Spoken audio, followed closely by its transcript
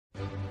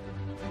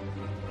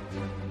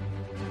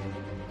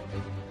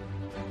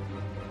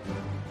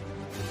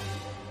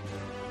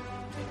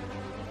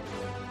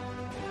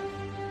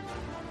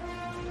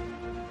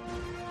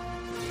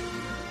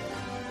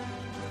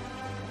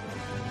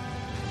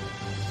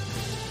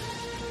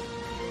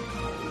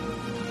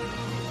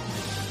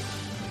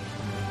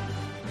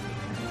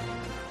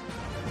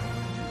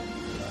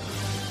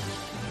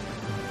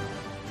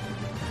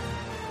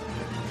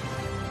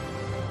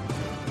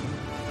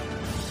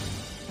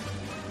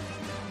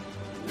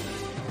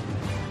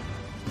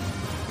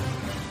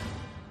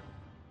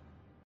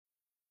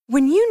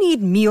When you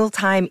need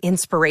mealtime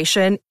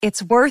inspiration,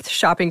 it's worth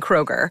shopping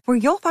Kroger, where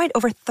you'll find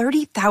over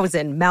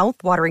 30,000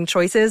 mouth-watering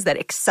choices that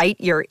excite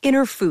your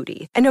inner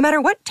foodie. And no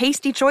matter what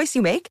tasty choice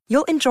you make,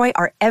 you'll enjoy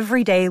our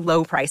everyday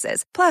low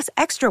prices, plus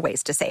extra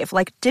ways to save,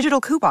 like digital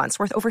coupons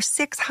worth over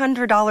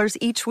 $600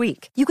 each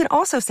week. You can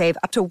also save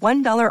up to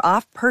 $1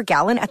 off per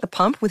gallon at the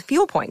pump with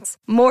fuel points.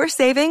 More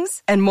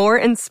savings and more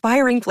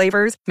inspiring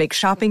flavors make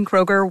shopping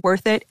Kroger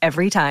worth it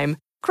every time.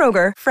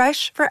 Kroger,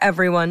 fresh for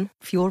everyone.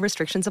 Fuel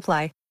restrictions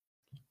apply.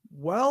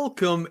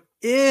 Welcome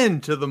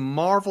into the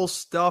Marvel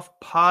Stuff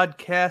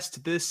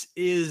podcast. This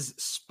is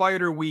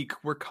Spider Week.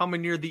 We're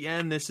coming near the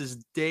end. This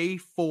is day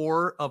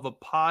 4 of a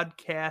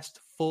podcast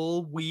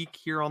full week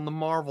here on the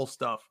Marvel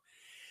Stuff.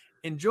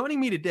 And joining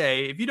me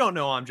today, if you don't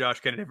know, I'm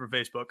Josh Kennedy from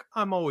Facebook.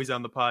 I'm always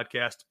on the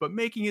podcast, but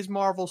making his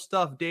Marvel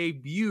Stuff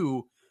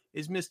debut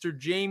is Mr.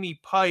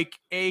 Jamie Pike,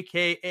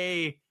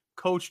 a.k.a.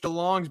 Coach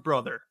DeLong's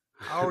brother.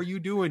 How are you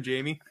doing,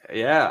 Jamie?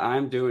 Yeah,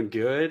 I'm doing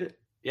good.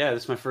 Yeah,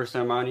 this is my first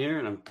time on here,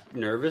 and I'm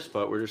nervous,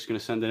 but we're just going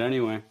to send it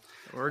anyway.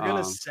 We're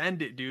going to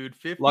send it, dude.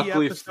 50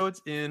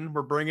 episodes in,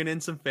 we're bringing in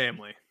some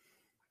family.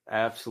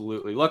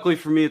 Absolutely. Luckily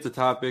for me, it's a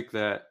topic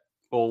that,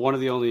 well, one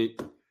of the only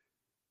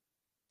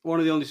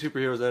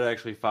superheroes that I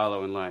actually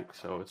follow and like,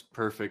 so it's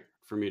perfect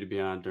for me to be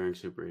on during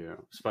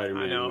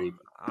Spider-Man week.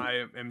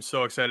 I am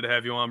so excited to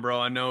have you on, bro.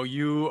 I know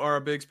you are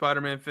a big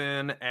Spider-Man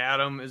fan.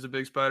 Adam is a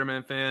big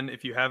Spider-Man fan.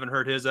 If you haven't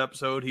heard his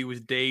episode, he was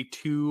day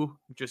 2,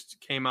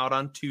 just came out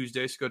on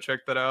Tuesday, so go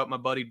check that out. My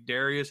buddy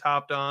Darius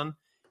hopped on.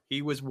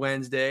 He was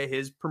Wednesday,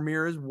 his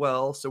premiere as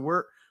well. So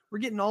we're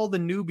getting all the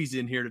newbies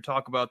in here to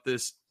talk about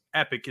this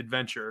epic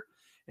adventure.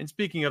 And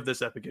speaking of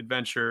this epic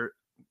adventure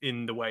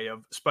in the way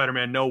of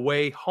Spider-Man No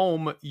Way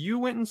Home, you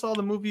went and saw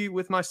the movie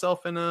with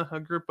myself and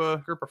a group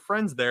of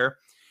friends there.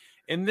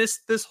 And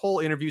this whole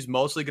interview is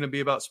mostly going to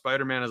be about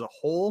Spider-Man as a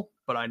whole,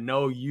 but I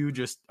know you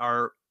just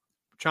are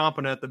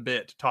chomping at the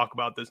bit to talk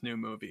about this new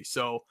movie.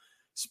 So,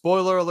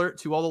 spoiler alert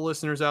to all the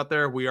listeners out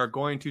there, we are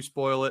going to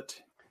spoil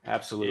it.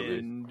 Absolutely.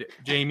 And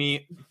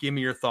Jamie, give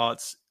me your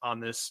thoughts on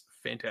this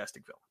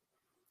fantastic film.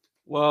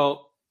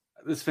 Well,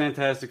 this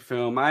fantastic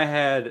film,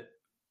 I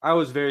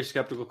was very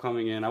skeptical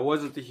coming in. I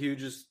wasn't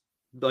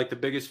the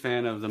biggest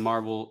fan of the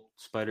Marvel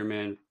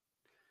Spider-Man,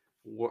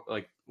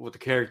 like with the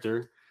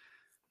character.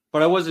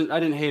 But I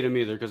didn't hate him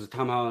either because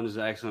Tom Holland is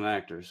an excellent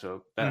actor,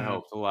 so that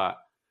helped a lot.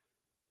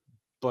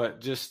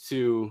 But just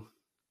to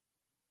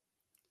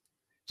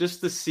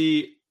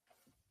see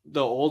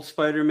the old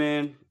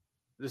Spider-Man,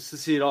 just to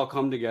see it all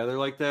come together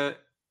like that,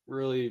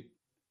 really,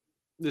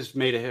 this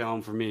made it hit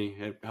home for me.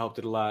 It helped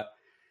it a lot.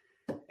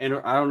 And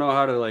I don't know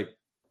how to,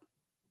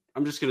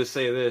 I'm just going to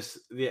say this.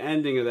 The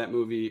ending of that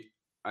movie,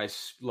 I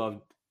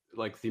loved,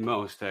 the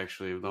most,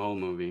 actually, of the whole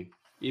movie.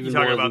 Even you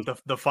talking about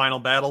the final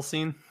battle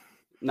scene?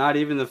 Not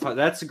even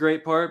that's a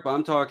great part, but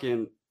I'm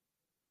talking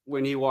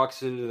when he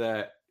walks into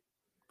that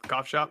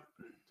coffee shop,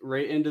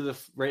 right into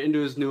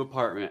his new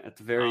apartment at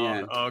the very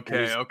end.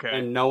 Okay.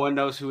 And no one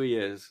knows who he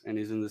is, and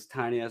he's in this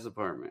tiny ass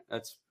apartment.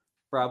 That's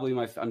probably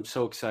I'm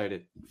so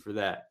excited for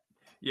that.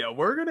 Yeah,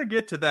 we're going to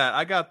get to that.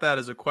 I got that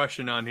as a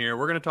question on here.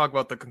 We're going to talk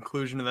about the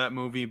conclusion of that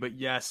movie, but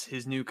yes,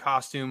 his new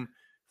costume,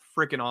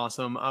 freaking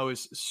awesome. I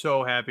was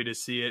so happy to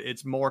see it.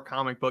 It's more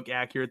comic book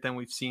accurate than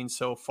we've seen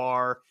so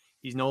far.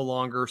 He's no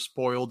longer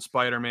spoiled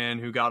Spider-Man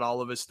who got all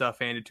of his stuff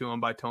handed to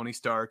him by Tony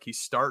Stark. He's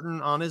starting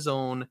on his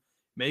own,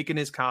 making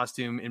his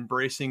costume,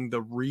 embracing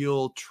the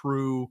real,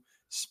 true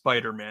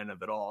Spider-Man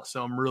of it all.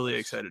 So I'm really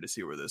excited to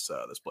see where this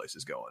place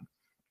is going.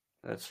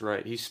 That's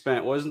right.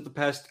 Wasn't the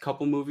past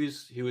couple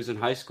movies, he was in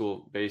high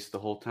school based the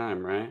whole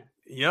time, right?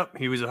 Yep,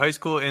 he was in high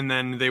school, and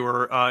then they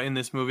were in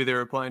this movie. They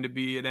were applying to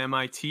be at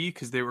MIT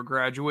because they were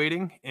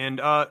graduating.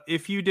 And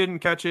if you didn't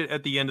catch it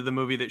at the end of the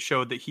movie, that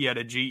showed that he had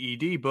a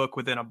GED book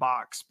within a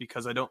box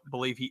because I don't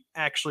believe he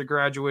actually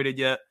graduated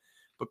yet.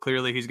 But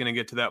clearly, he's going to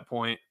get to that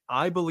point.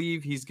 I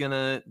believe he's going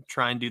to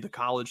try and do the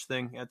college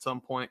thing at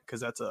some point because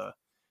that's a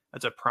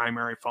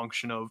primary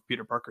function of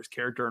Peter Parker's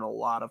character in a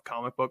lot of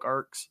comic book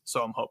arcs.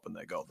 So I'm hoping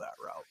they go that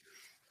route.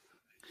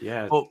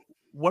 Yeah. Well,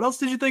 what else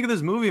did you think of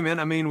this movie, man?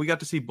 I mean, we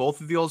got to see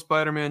both of the old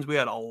Spider-Mans. We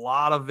had a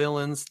lot of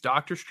villains.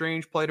 Doctor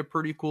Strange played a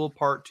pretty cool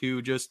part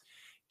too. Just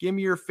give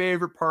me your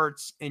favorite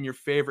parts and your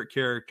favorite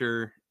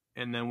character,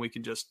 and then we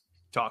can just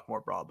talk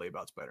more broadly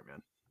about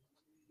Spider-Man.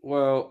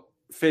 Well,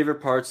 favorite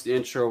parts, the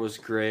intro was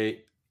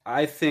great.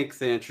 I think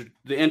the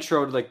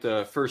intro, like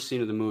the first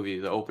scene of the movie,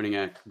 the opening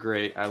act,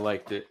 great. I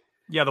liked it.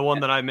 Yeah, the one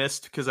that I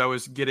missed because I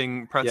was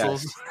getting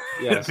pretzels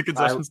at the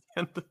concession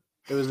stand.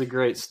 It was a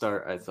great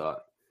start, I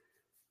thought.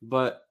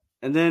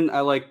 And then I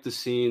like the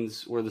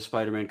scenes where the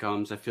Spider-Man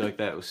comes. I feel like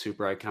that was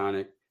super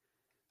iconic.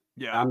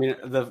 Yeah. I mean,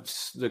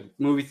 the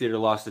movie theater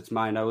lost its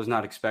mind. I was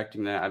not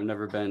expecting that. I've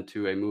never been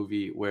to a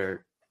movie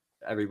where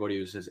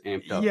everybody was as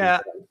amped up. Yeah,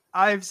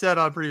 I've said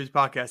on previous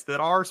podcasts that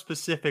our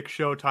specific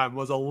showtime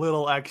was a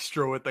little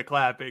extra with the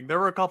clapping. There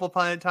were a couple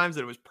times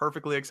that it was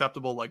perfectly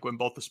acceptable, like when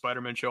both the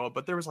Spider-Men show up,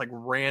 but there was like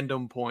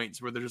random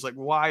points where they're just like,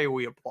 why are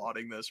we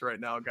applauding this right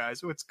now,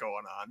 guys? What's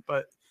going on?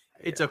 But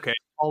it's okay.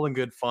 All in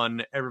good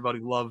fun. Everybody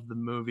loved the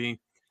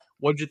movie.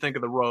 What'd you think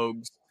of the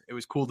Rogues? It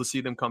was cool to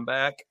see them come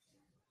back.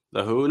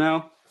 The who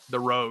now? The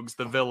Rogues,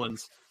 the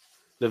villains.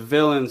 The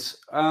villains.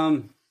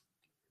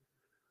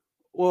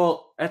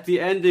 Well, at the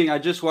ending, I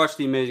just watched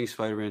The Amazing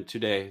Spider-Man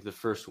today, the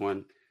first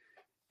one.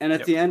 And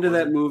at the end of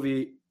that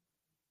movie,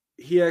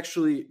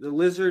 the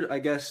Lizard, I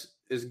guess,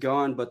 is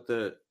gone, but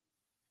the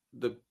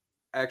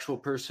actual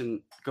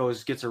person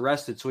gets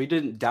arrested, so he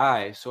didn't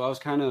die. So I was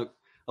kind of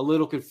a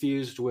little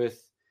confused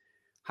with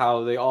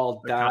how they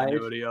all died,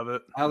 continuity of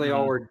it, how they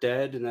all were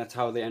dead, and that's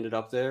how they ended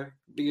up there,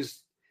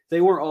 because they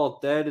weren't all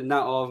dead, and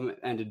not all of them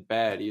ended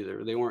bad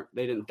either.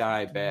 They didn't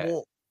die bad.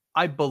 Well,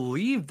 I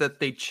believe that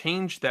they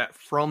changed that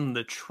from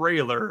the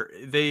trailer.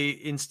 They,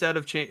 instead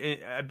of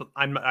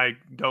I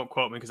don't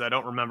quote me because I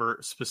don't remember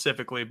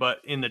specifically,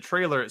 but in the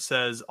trailer it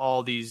says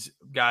all these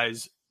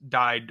guys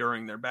died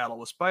during their battle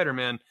with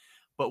Spider-Man.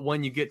 But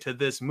when you get to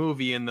this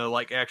movie in the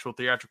like actual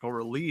theatrical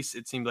release,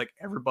 it seems like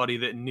everybody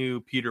that knew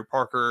Peter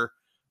Parker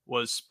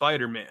was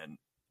Spider-Man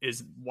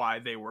is why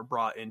they were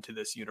brought into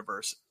this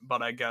universe.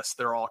 But I guess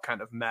they're all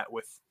kind of met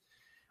with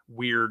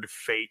weird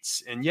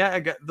fates. And yeah,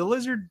 the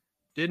Lizard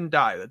didn't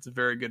die. That's a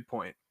very good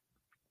point.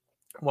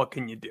 What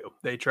can you do?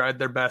 They tried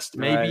their best.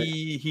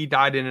 Maybe he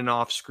died in an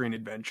off-screen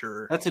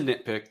adventure. That's a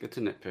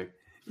nitpick.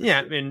 Yeah,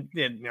 and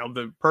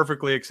the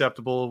perfectly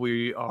acceptable.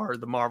 We are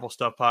the Marvel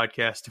Stuff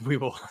Podcast. We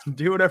will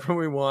do whatever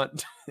we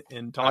want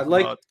and talk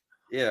about.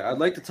 Yeah, I'd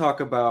like to talk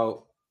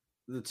about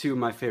the two of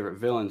my favorite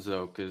villains,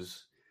 though,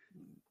 because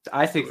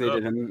I think they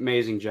did an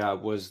amazing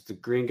job. Was the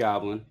Green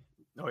Goblin?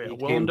 Oh yeah,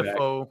 Willem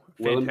Dafoe,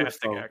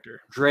 fantastic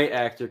actor, great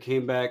actor,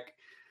 came back.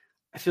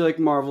 I feel like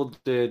Marvel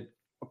did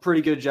a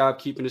pretty good job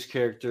keeping his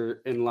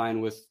character in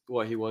line with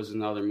what he was in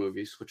the other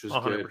movies, which was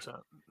 100%. Good.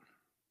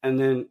 And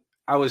then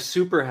I was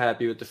super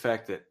happy with the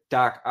fact that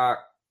Doc Ock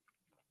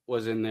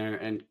was in there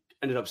and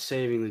ended up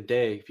saving the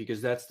day,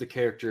 because that's the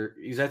character.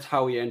 That's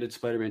how he ended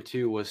Spider-Man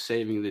 2, was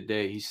saving the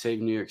day. He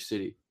saved New York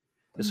City.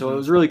 And so it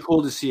was really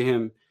cool to see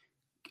him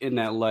in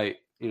that light.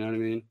 You know what I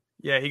mean?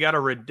 Yeah, he got a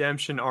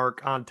redemption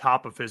arc on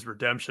top of his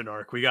redemption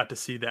arc. We got to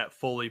see that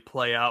fully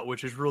play out,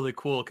 which is really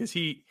cool because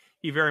he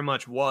very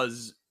much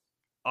was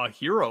a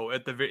hero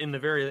in the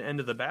very end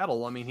of the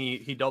battle. I mean,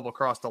 he double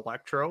crossed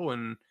Electro,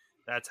 and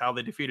that's how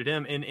they defeated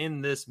him. And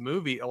in this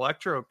movie,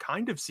 Electro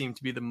kind of seemed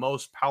to be the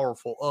most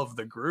powerful of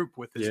the group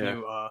with his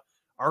new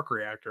arc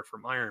reactor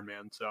from Iron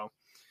Man. So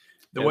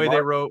the way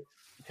they wrote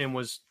him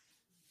was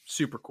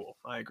super cool.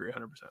 I agree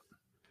 100%.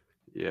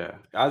 Yeah,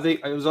 I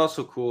think it was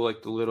also cool,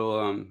 like the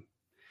little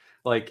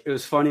like, it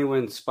was funny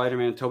when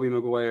Spider-Man, Tobey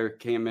Maguire,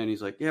 came in.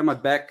 He's like, yeah, my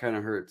back kind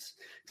of hurts.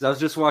 Because I was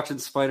just watching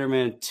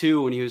Spider-Man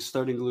 2 when he was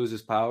starting to lose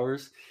his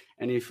powers.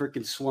 And he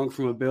freaking swung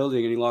from a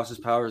building and he lost his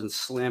powers and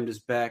slammed his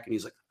back. And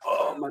he's like,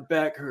 oh, my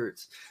back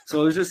hurts.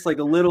 So it was just like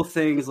a little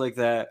things like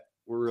that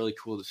were really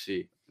cool to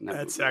see.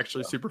 That's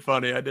actually super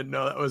funny. I didn't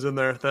know that was in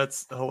there.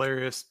 That's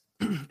hilarious.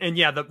 And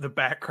yeah, the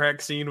back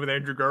crack scene with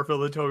Andrew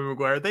Garfield and Tobey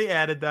Maguire, they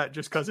added that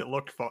just because it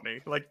looked funny.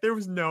 Like, there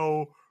was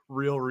no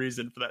real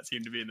reason for that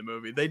scene to be in the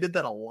movie. They did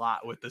that a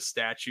lot with the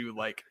statue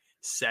like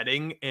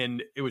setting,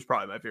 and it was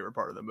probably my favorite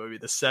part of the movie,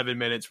 the 7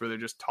 minutes where they're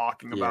just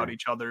talking about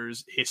each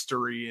other's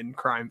history and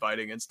crime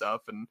fighting and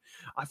stuff. And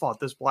I fought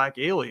this black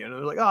alien,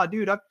 and they're like, oh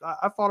dude, I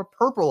fought a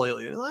purple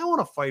alien. I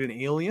want to fight an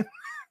alien.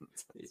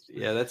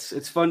 Yeah,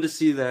 it's fun to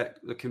see that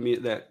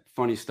that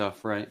funny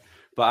stuff, right?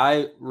 But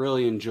I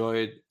really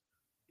enjoyed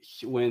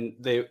when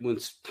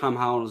Tom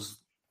Holland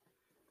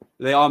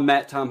they all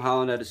met Tom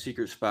Holland at a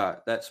secret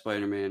spot, that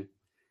Spider-Man.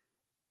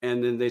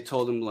 And then they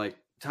told him, like,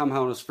 Tom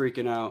Holland was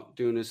freaking out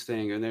doing his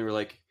thing. And they were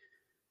like,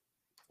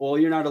 well,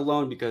 you're not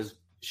alone because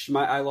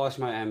I lost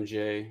my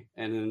MJ.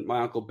 And then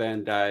my Uncle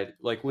Ben died.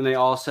 Like, when they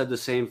all said the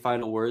same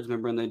final words,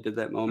 remember when they did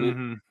that moment?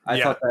 Mm-hmm.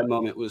 I thought that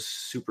moment was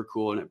super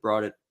cool. And it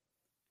brought it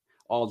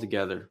all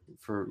together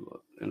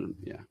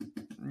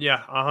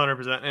Yeah,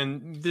 100%.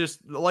 And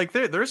just like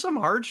there's some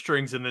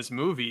heartstrings in this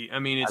movie. I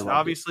mean, it's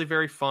obviously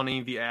very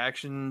funny. The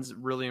action's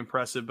really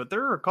impressive. But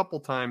there are a couple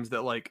times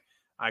that, like,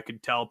 I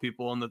could tell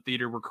people in the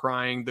theater were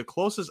crying. The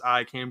closest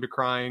I came to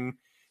crying,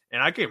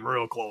 and I came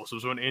real close,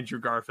 was when Andrew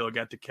Garfield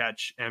got to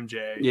catch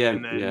MJ. Yeah,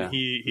 and then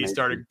he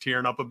started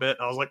tearing up a bit.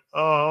 I was like,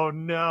 oh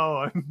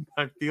no,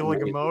 I'm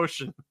feeling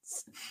emotions.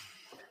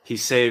 He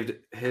saved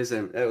his.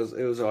 It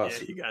was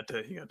awesome. Yeah, he got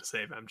to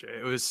save MJ.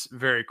 It was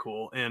very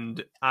cool,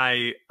 and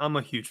I'm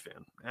a huge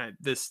fan.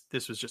 This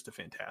was just a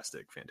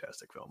fantastic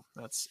film.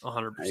 That's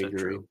 100%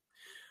 true.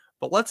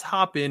 But let's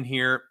hop in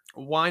here.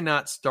 Why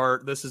not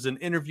start? This is an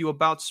interview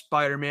about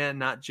Spider-Man,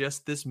 not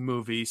just this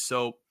movie.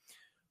 So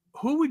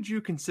who would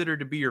you consider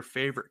to be your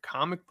favorite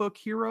comic book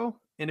hero?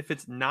 And if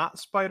it's not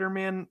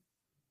Spider-Man,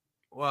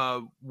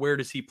 where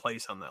does he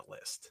place on that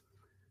list?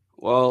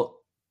 Well,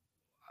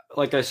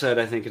 like I said,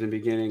 I think in the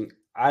beginning,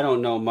 I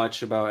don't know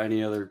much about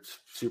any other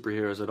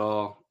superheroes at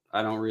all.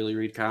 I don't really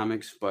read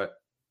comics, but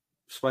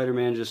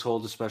Spider-Man just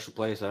holds a special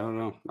place. I don't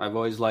know. I've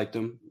always liked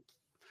him.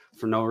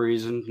 For no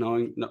reason,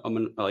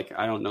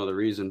 I don't know the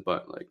reason,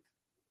 but like,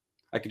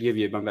 I could give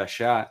you my best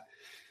shot.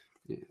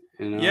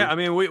 Yeah, I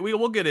mean,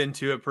 we'll get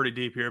into it pretty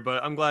deep here,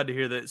 but I'm glad to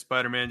hear that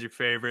Spider-Man's your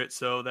favorite.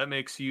 So that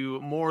makes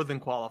you more than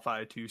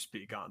qualified to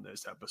speak on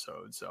this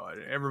episode. So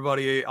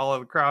everybody, all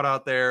of the crowd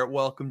out there,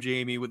 welcome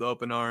Jamie with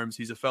open arms.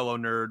 He's a fellow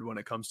nerd when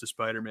it comes to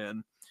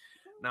Spider-Man.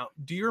 Now,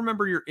 do you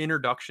remember your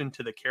introduction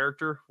to the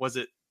character? Was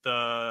it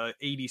the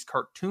 80s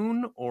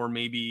cartoon or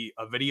maybe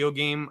a video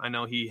game? I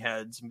know he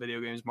had some video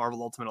games,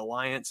 Marvel Ultimate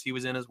Alliance he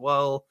was in as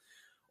well.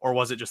 Or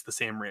was it just the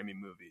Sam Raimi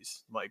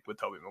movies, like with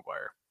Tobey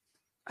Maguire?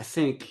 I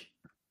think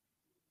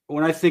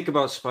when I think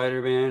about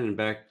Spider-Man and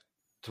back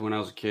to when I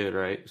was a kid,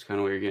 right? It's kind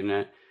of what you're getting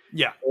at.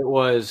 Yeah. It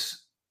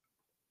was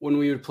when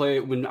we would play,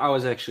 when I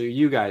was actually,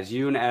 you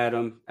and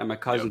Adam at my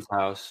cousin's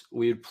house,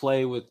 we would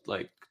play with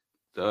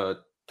the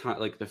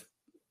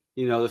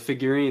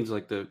figurines,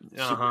 like the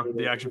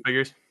action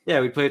figures.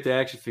 Yeah, we played with the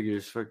action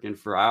figures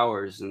for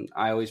hours, and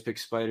I always picked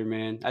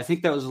Spider-Man. I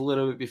think that was a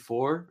little bit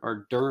before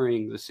or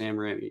during the Sam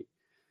Raimi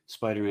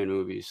Spider-Man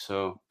movies.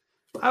 So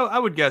I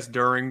would guess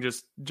during,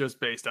 just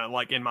based on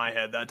like in my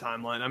head that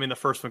timeline. I mean, the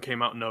first one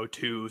came out in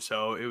 2002,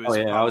 so it was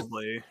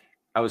probably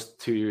I was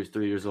 3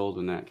 years old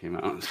when that came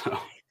out. So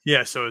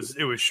yeah, so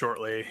it was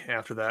shortly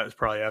after that. It was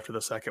probably after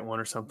the second one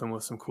or something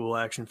with some cool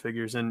action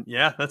figures. And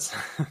yeah, that's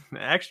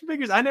action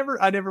figures. I never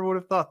would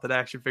have thought that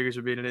action figures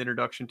would be an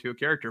introduction to a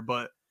character,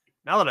 but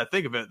now that I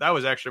think of it, that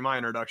was actually my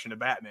introduction to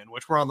Batman,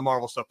 which we're on the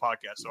Marvel Stuff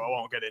podcast, so I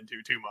won't get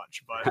into too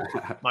much.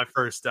 But my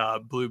first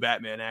blue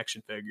Batman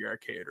action figure I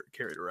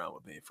carried around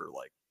with me for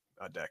like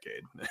a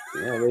decade.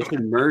 Yeah, they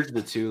should merge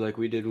the two like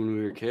we did when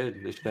we were a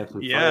kid. They should have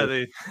some yeah,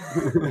 they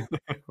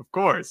of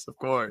course.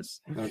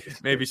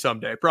 Maybe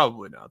someday.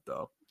 Probably not,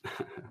 though.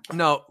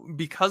 No,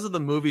 because of the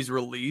movie's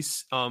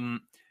release, do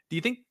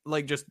you think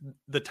like just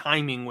the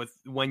timing with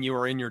when you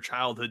were in your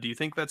childhood, do you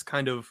think that's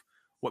kind of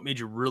what made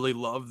you really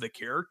love the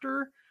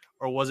character?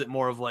 Or was it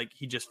more of like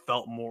he just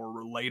felt more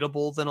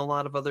relatable than a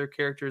lot of other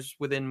characters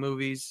within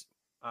movies?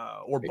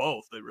 Or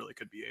both? It really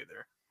could be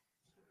either.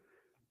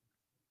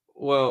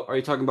 Well, are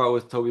you talking about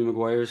with Tobey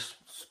Maguire's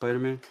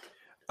Spider-Man?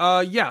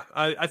 Yeah,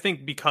 I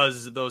think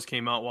because those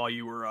came out while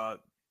you were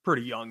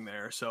pretty young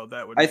there, so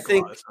that would make a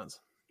lot of sense.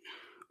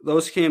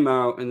 Those came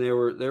out and they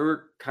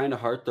were kind of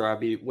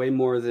heartthrobby, way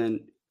more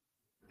than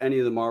any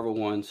of the Marvel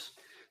ones.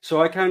 So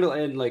I kind of,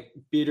 and like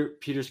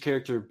Peter's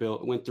character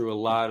went through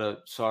a lot of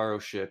sorrow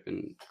ship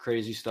and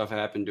crazy stuff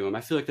happened to him.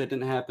 I feel like that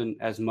didn't happen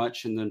as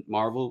much in the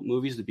Marvel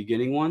movies, the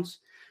beginning ones,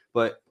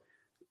 but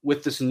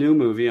with this new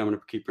movie, I'm going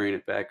to keep bringing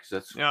it back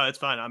because it's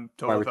fine. I'm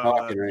totally why we're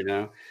talking right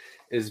now,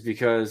 is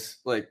because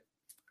like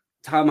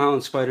Tom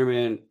Holland's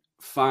Spider-Man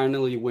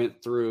finally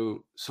went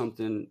through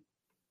something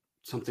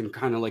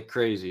kind of like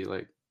crazy,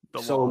 like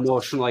so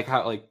emotional, like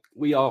how like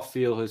we all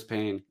feel his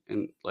pain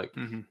and like.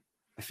 Mm-hmm.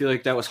 I feel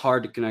like that was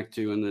hard to connect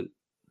to in the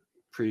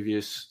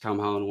previous Tom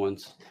Holland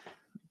ones,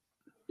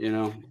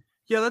 Yeah,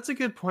 that's a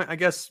good point. I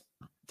guess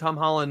Tom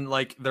Holland,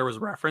 like there was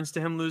reference to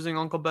him losing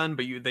Uncle Ben,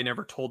 but they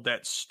never told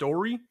that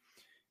story.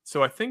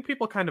 So I think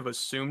people kind of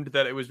assumed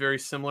that it was very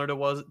similar to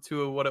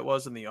what it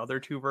was in the other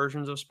two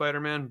versions of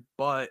Spider-Man,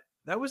 but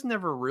that was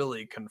never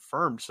really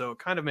confirmed. So it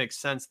kind of makes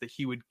sense that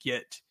he would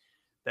get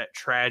that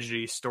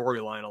tragedy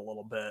storyline a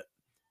little bit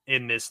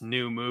in this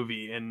new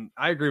movie. And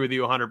I agree with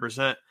you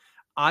 100%.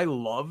 I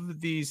love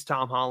these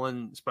Tom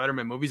Holland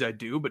Spider-Man movies. I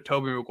do, but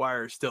Tobey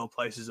Maguire still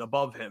places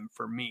above him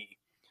for me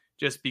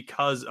just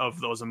because of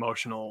those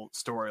emotional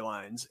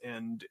storylines.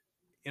 And,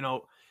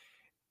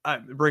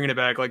 bringing it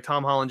back, like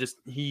Tom Holland,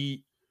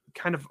 he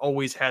kind of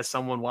always has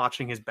someone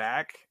watching his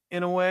back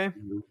in a way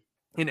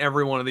in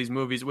every one of these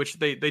movies, which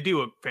they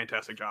do a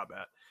fantastic job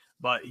at.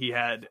 But he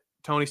had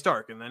Tony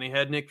Stark, and then he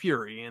had Nick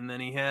Fury, and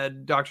then he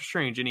had Doctor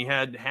Strange, and he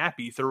had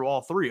Happy through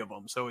all three of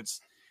them. So it's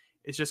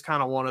just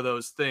kind of one of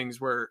those things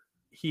where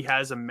he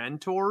has a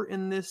mentor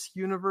in this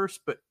universe,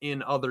 but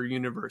in other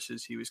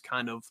universes, he was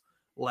kind of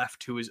left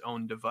to his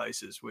own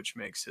devices, which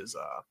makes his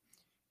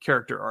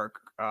character arc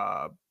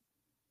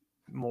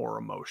more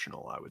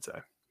emotional, I would say.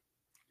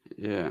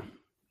 Yeah,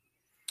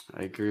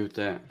 I agree with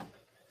that.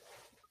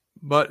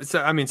 But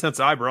since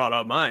I brought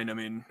up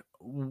mine,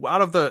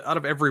 out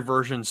of every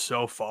version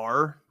so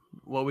far,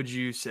 what would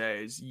you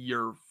say is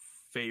your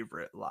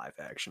favorite live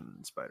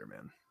action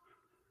Spider-Man?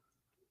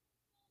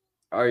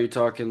 Are you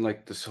talking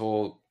like this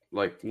whole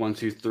like 1,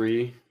 2,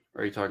 3?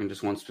 Or are you talking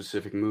just one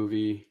specific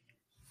movie?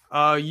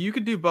 You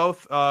could do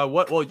both.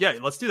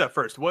 Let's do that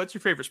first. What's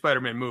your favorite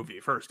Spider-Man movie?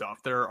 First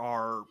off, there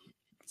are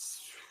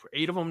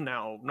 8 of them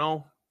now.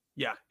 No,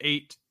 yeah,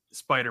 8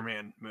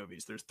 Spider-Man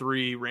movies. There's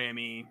 3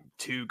 Raimi,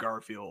 2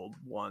 Garfield,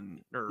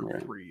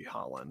 3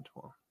 Holland.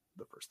 Well,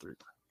 the first 3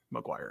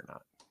 Maguire,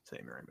 not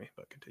same Raimi,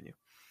 but continue.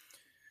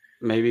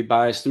 Maybe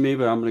biased to me,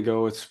 but I'm gonna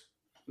go with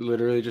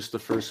literally just the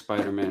first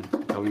Spider-Man,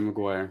 Tobey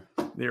Maguire,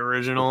 the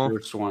original, the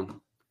first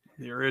one.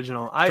 The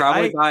original.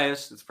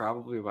 Biased. It's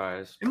probably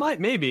biased. It might,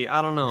 maybe.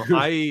 I don't know.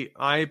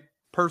 I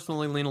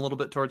personally lean a little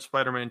bit towards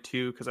Spider-Man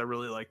 2 because I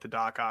really like the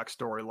Doc Ock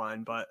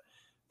storyline, but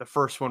the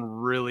first one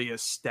really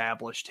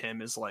established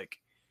him as like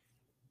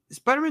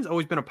Spider-Man's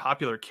always been a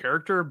popular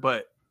character,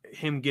 but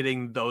him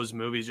getting those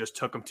movies just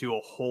took him to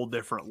a whole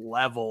different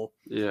level.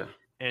 Yeah.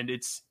 and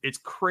it's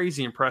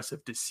crazy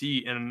impressive to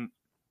see. And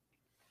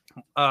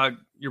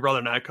your brother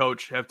and I,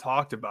 Coach, have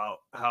talked about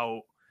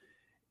how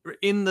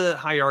in the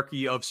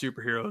hierarchy of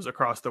superheroes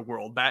across the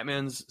world,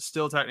 Batman's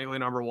still technically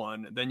number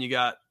one. Then you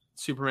got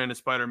Superman and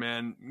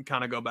Spider-Man,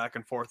 kind of go back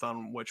and forth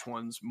on which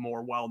one's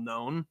more well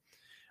known.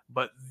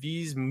 But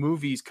these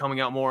movies coming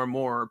out more and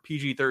more,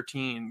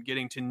 PG-13,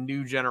 getting to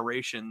new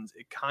generations,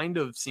 it kind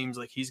of seems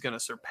like he's going to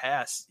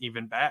surpass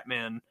even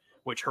Batman,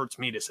 which hurts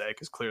me to say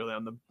because clearly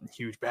I'm the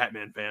huge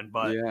Batman fan.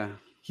 But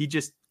he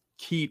just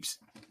keeps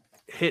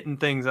hitting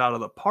things out of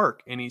the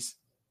park, and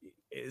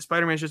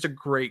Spider-Man's just a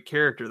great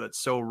character that's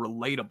so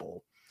relatable.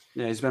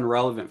 Yeah, he's been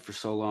relevant for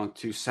so long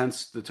too,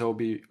 since the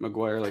Tobey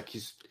Maguire. Like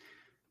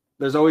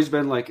there's always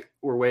been like,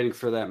 we're waiting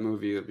for that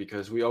movie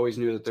because we always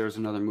knew that there was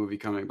another movie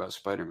coming about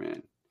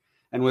Spider-Man.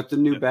 And with the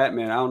new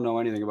Batman, I don't know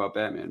anything about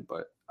Batman,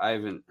 but I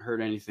haven't heard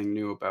anything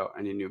new about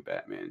any new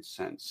Batman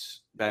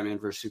since Batman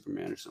vs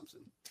Superman or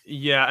something.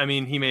 Yeah, I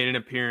mean, he made an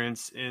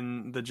appearance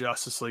in the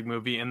Justice League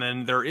movie, and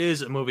then there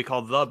is a movie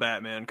called The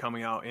Batman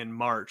coming out in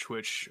March,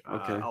 which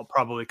I'll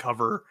probably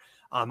cover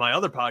on my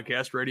other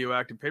podcast,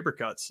 Radioactive Paper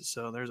Cuts.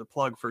 So there's a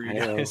plug for you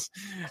guys.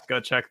 Go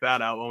check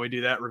that out when we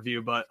do that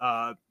review. But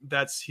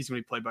he's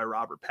going to be played by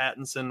Robert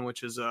Pattinson,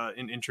 which is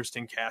an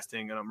interesting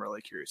casting, and I'm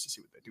really curious to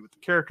see what they do with the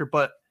character.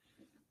 But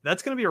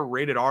that's going to be a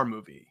rated R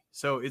movie.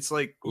 So it's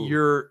like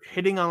you're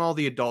hitting on all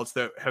the adults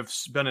that have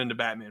been into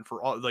Batman for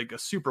like a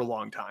super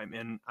long time.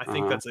 And I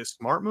think that's a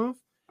smart move.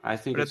 I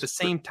think, but at the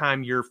same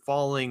time, you're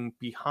falling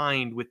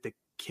behind with the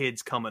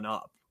kids coming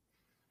up.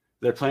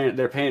 They're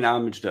paying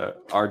homage to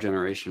our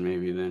generation,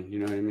 maybe then, you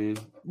know what I mean?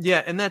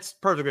 Yeah. And that's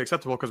perfectly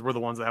acceptable because we're the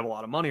ones that have a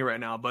lot of money right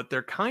now, but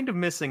they're kind of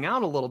missing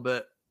out a little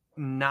bit,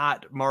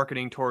 not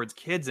marketing towards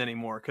kids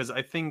anymore. Cause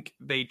I think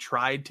they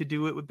tried to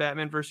do it with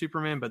Batman vs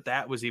Superman, but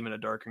that was even a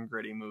dark and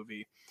gritty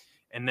movie.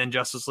 And then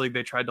Justice League,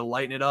 they tried to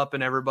lighten it up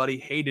and everybody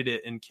hated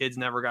it and kids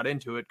never got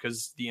into it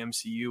because the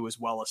MCU was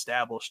well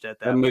established at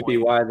that point. That may be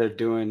why they're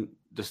doing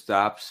just the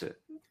opposite,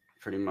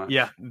 pretty much.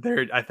 Yeah,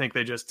 I think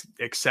they just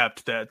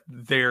accept that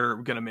they're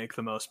going to make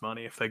the most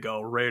money if they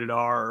go rated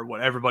R or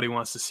what everybody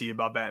wants to see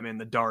about Batman,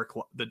 the dark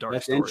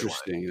That's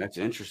interesting. That's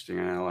interesting,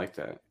 and I like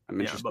that.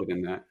 I'm interested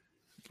in that.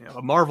 Yeah,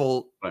 but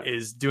Marvel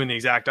is doing the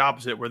exact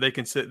opposite, where they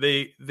can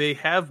they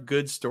have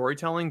good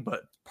storytelling,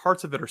 but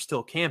parts of it are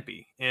still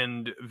campy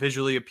and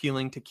visually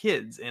appealing to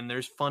kids. And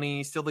there's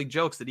funny, silly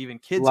jokes that even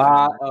kids. A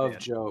lot of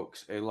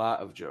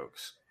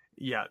jokes.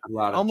 Yeah,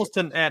 almost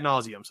ad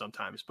nauseum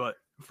sometimes. But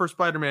for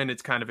Spider-Man,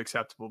 it's kind of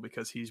acceptable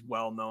because he's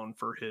well known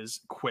for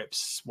his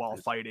quips while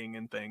fighting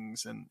and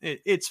things, and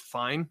it's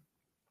fine.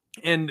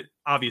 And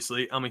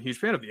obviously, I'm a huge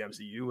fan of the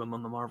MCU. I'm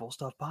on the Marvel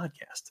Stuff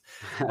podcast,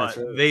 but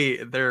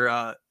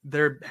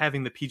they're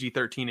having the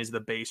PG-13 as the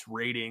base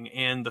rating,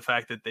 and the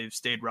fact that they've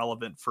stayed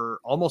relevant for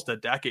almost a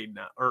decade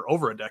now, or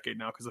over a decade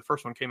now, because the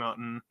first one came out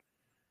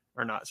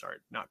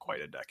not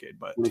quite a decade,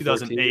 but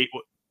 2008.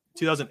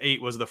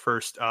 2008 was the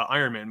first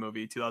Iron Man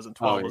movie.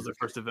 2012 was the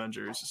first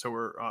Avengers. So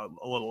we're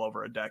a little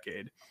over a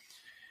decade,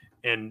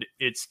 and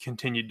it's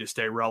continued to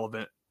stay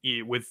relevant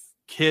with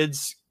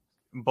kids.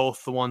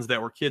 Both the ones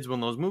that were kids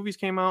when those movies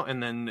came out,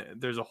 and then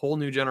there's a whole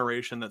new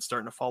generation that's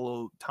starting to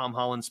follow Tom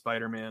Holland's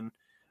Spider-Man.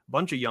 A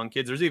bunch of young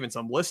kids. There's even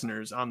some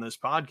listeners on this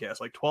podcast,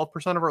 like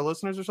 12% of our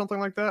listeners or something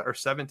like that, or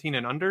 17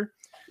 and under.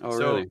 Oh,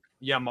 so, really?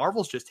 Yeah,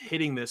 Marvel's just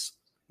hitting this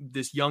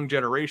young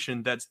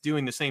generation that's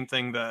doing the same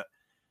thing that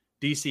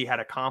DC had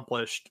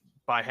accomplished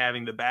by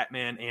having the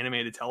Batman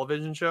animated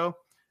television show.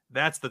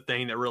 That's the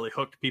thing that really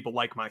hooked people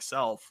like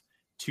myself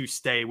to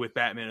stay with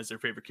Batman as their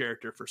favorite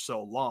character for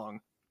so long.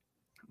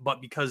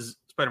 But because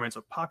Spider-Man's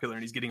so popular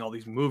and he's getting all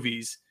these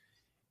movies,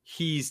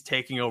 he's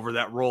taking over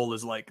that role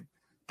as like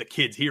the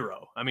kid's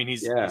hero. I mean,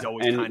 he's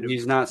always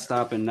he's not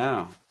stopping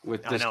now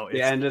with this.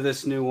 The end of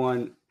this new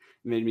one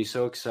made me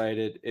so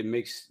excited. It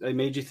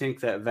made you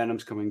think that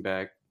Venom's coming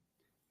back,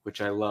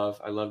 which I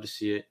love. I love to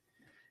see it.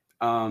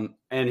 And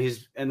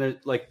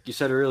like you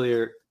said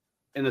earlier,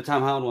 in the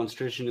Tom Holland ones,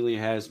 traditionally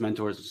has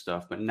mentors and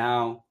stuff, but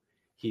now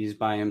he's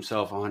by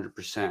himself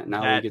 100%.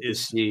 Now we get to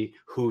see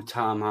who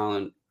Tom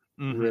Holland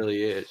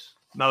really is.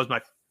 That was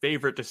my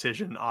favorite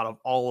decision out of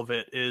all of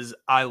it. Is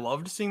I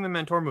loved seeing the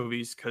mentor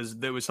movies because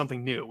there was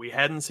something new. We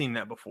hadn't seen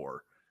that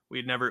before.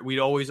 We'd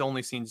always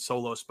only seen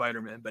solo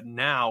Spider-Man, but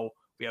now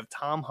we have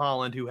Tom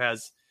Holland, who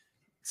has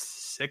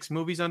 6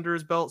 movies under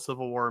his belt: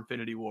 Civil War,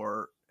 Infinity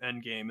War,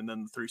 Endgame, and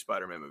then the 3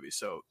 Spider-Man movies.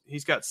 So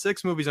he's got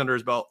 6 movies under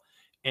his belt,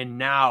 and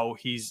now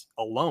he's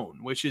alone,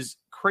 which is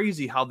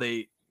crazy how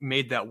they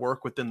made that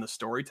work within the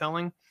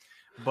storytelling.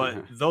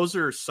 But those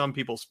are some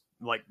people's,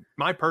 like,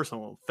 my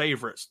personal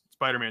favorite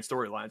Spider-Man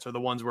storylines are the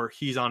ones where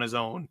he's on his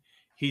own.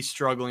 He's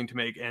struggling to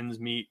make ends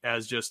meet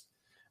as just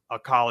a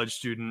college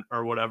student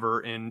or whatever,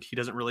 and he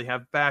doesn't really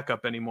have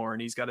backup anymore,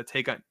 and he's got to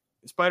take on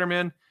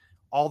Spider-Man.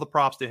 All the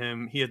props to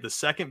him. He had the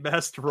second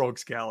best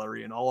rogues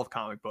gallery in all of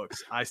comic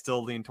books. I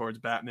still lean towards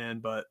Batman,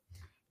 but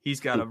he's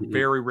got a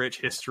very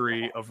rich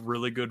history of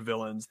really good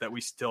villains that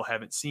we still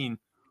haven't seen.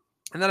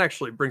 And that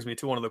actually brings me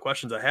to one of the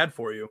questions I had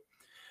for you.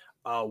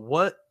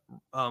 What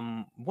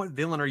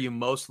villain are you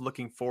most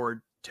looking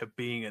forward to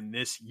being in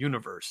this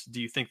universe.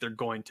 Do you think they're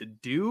going to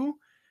do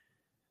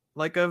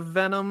like a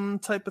Venom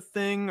type of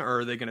thing, or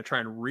are they going to try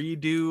and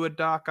redo a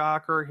Doc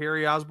Ock or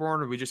Harry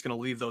Osborn, or are we just going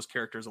to leave those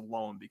characters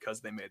alone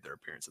because they made their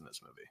appearance in this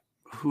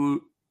movie?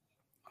 Who?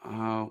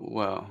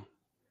 Well,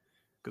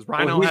 because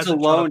Rhino he's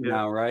alone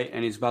now, right?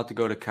 And he's about to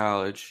go to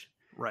college,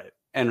 right?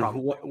 And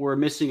we're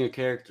missing a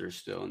character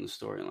still in the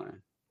storyline.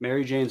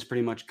 Mary Jane's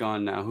pretty much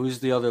gone now. Who's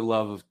the other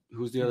love?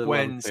 Who's the other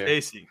Gwen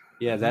Stacy?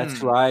 Yeah, that's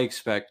who I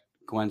expect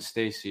Gwen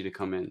Stacy to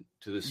come in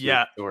to this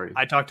story.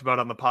 I talked about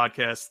on the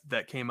podcast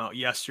that came out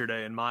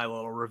yesterday in my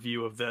little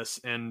review of this,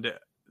 and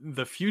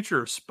the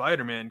future of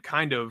Spider-Man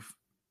kind of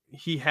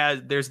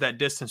there's that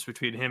distance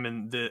between him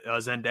and the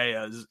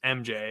Zendaya's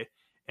MJ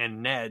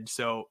and Ned,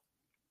 so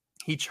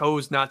he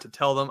chose not to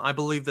tell them. I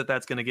believe that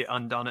that's going to get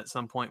undone at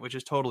some point, which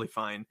is totally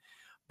fine.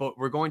 But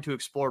we're going to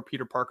explore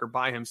Peter Parker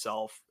by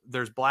himself.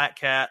 There's Black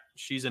Cat.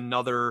 She's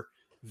another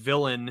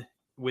villain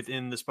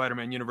within the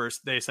Spider-Man universe.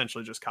 They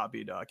essentially just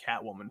copied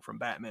Catwoman from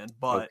Batman,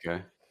 but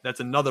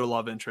that's another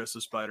love interest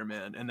of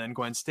Spider-Man. And then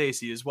Gwen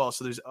Stacy as well.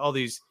 So there's all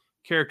these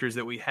characters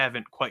that we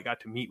haven't quite got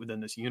to meet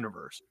within this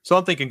universe. So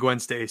I'm thinking Gwen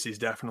Stacy is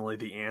definitely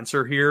the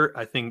answer here.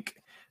 I think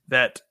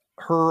that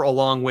her,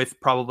 along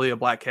with probably a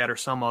Black Cat or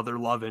some other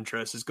love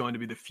interest, is going to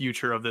be the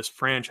future of this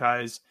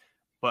franchise.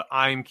 But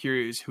I'm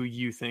curious who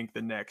you think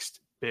the next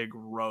big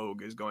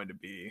rogue is going to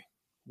be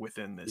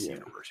within this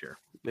universe here.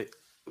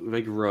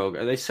 Big rogue.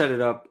 They set it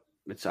up.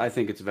 I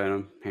think it's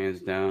Venom,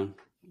 hands down,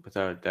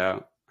 without a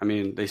doubt. I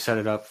mean, they set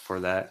it up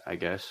for that, I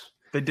guess.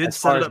 They did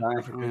set it up.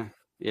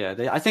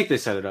 I think they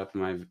set it up,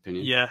 in my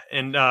opinion. Yeah,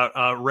 and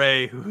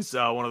Ray, who's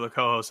one of the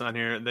co-hosts on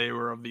here, they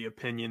were of the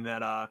opinion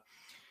that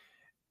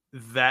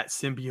that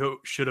symbiote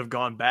should have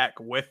gone back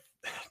with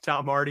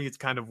Tom Hardy. It's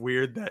kind of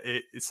weird that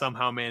it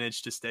somehow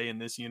managed to stay in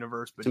this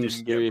universe, but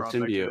didn't get brought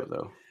back symbiote,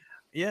 though.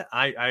 Yeah,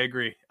 I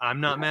agree.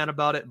 I'm not mad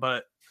about it,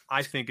 but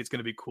I think it's going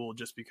to be cool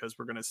just because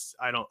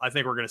I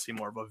think we're going to see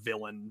more of a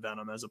villain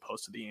Venom as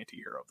opposed to the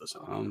anti-hero of this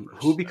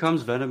universe. Who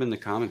becomes Venom in the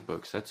comic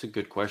books? That's a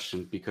good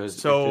question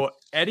because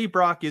Eddie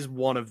Brock is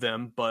one of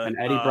them, but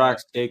Eddie Brock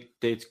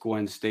dates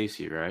Gwen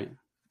Stacy, right?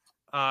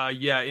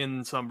 Yeah,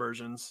 in some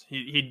versions.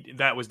 He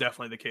that was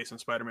definitely the case in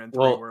Spider-Man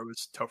 3 where it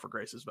was Topher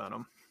Grace's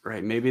Venom.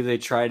 Right. Maybe they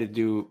try to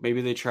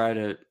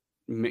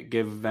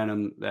give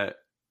Venom that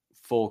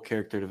full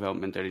character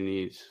development that he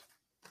needs.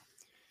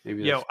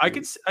 Maybe I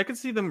could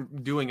see them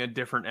doing a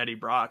different Eddie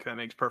Brock. That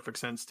makes perfect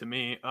sense to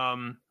me.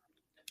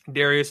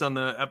 Darius on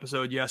the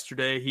episode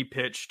yesterday, he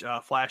pitched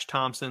Flash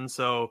Thompson.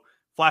 So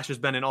Flash has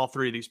been in all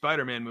three of these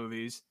Spider-Man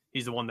movies.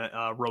 He's the one that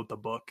wrote the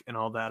book and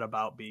all that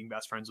about being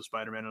best friends with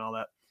Spider-Man and all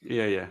that.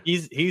 Yeah.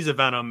 He's a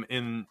Venom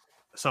in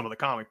some of the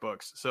comic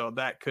books, so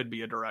that could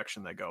be a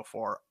direction they go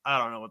for. I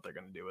don't know what they're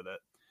going to do with it.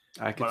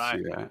 I could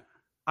see that.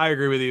 I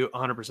agree with you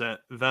 100%.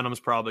 Venom's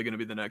probably going to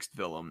be the next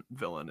villain,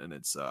 and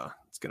it's going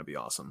to be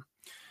awesome.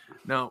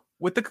 Now,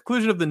 with the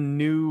conclusion of the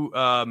new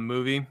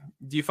movie,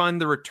 do you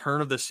find the return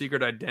of the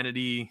secret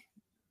identity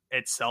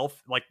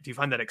itself, do you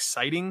find that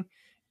exciting?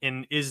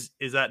 And is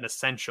that an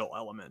essential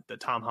element that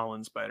Tom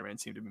Holland's Spider-Man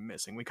seemed to be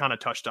missing? We kind of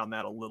touched on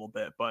that a little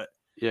bit, but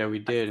yeah, we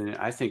did, and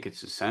I think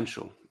it's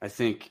essential. I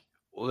think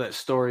that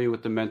story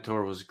with the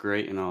mentor was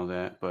great and all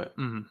that, but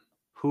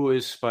who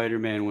is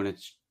Spider-Man when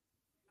it's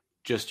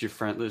just your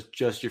friendly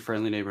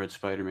neighborhood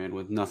Spider-Man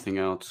with nothing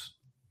else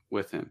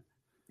with him?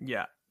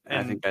 Yeah. And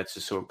I think that's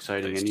just so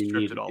exciting, and you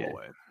need it all the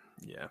way.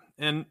 Yeah,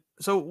 and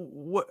so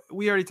what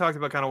we already talked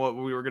about, kind of what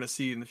we were going to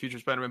see in the future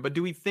Spider-Man. But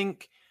do we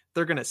think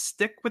they're going to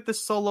stick with the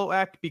solo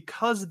act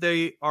because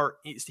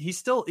he's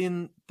still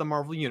in the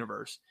Marvel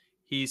universe?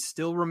 He's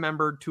still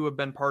remembered to have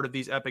been part of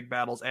these epic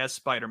battles as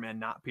Spider-Man,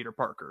 not Peter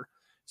Parker.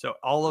 So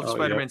all of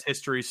Spider-Man's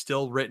history is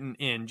still written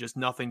in, just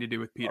nothing to do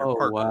with Peter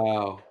Parker. Oh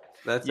wow,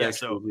 that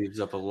actually leaves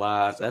up a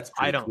lot. That's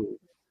cool.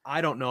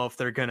 I don't know if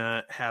they're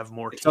gonna have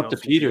more. It's up to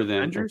Peter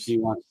then. If he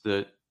wants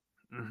to.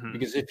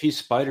 Because if he's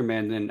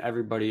Spider-Man, then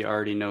everybody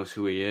already knows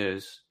who he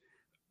is,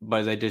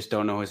 but they just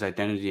don't know his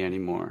identity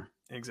anymore.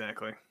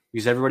 Exactly.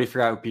 Because everybody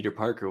forgot who Peter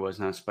Parker was,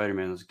 not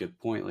Spider-Man. That's a good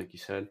point, like you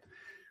said.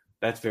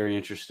 That's very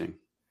interesting.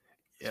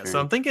 Yeah, so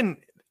I'm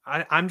thinking,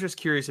 I'm just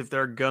curious if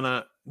they're going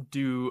to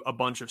do a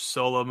bunch of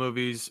solo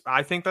movies.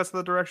 I think that's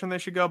the direction they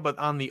should go, but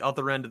on the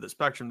other end of the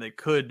spectrum, they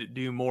could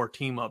do more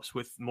team-ups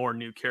with more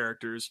new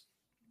characters.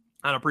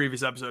 On a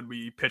previous episode,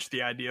 we pitched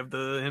the idea of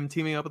him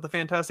teaming up with the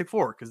Fantastic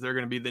Four, because they're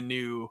going to be the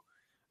new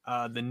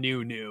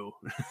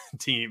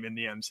team in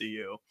the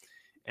MCU,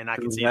 and I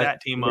can see that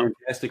team up.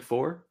 Fantastic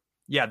Four?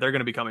 Yeah, they're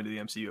going to be coming to the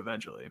MCU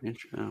eventually.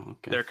 Okay.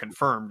 They're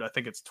confirmed. I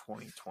think it's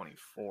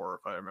 2024,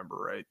 if I remember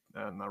right,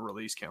 on the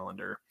release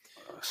calendar.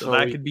 So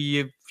that could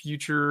be a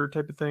future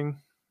type of thing.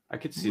 I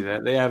could see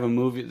that. They have a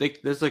movie.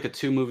 There's like a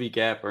 2-movie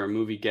gap or a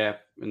movie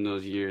gap in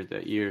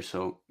that year.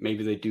 So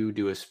maybe they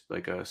do a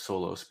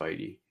solo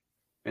Spidey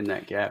in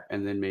that gap,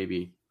 and then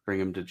maybe bring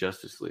him to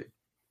Justice League.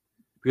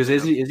 Because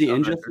is he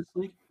in Justice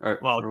League?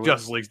 Or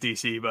Justice League's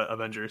DC, but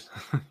Avengers.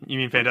 You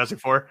mean Fantastic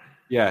Four?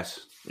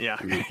 Yes. Yeah.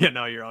 Yeah.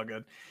 No, you're all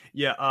good.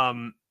 Yeah.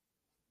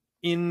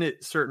 in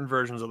certain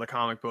versions of the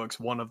comic books,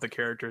 one of the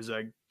characters,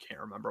 I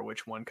can't remember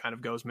which one, kind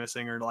of goes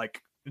missing or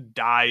like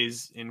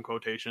dies in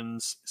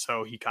quotations.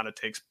 So he kind of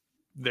takes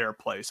their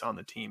place on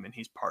the team and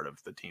he's part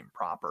of the team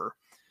proper.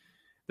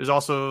 There's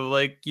also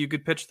like, you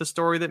could pitch the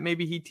story that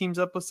maybe he teams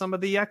up with some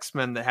of the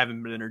X-Men that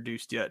haven't been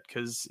introduced yet.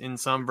 Cause in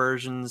some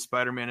versions,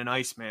 Spider-Man and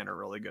Iceman are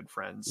really good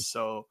friends.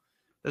 So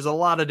there's a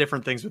lot of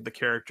different things with the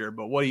character,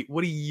 but what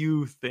do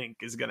you think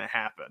is going to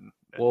happen?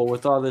 Well,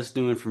 with all this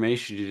new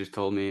information you just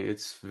told me,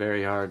 it's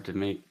very hard to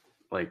make,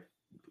 like,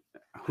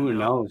 who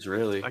knows,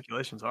 really?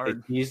 Speculation's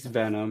hard. He's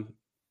Venom.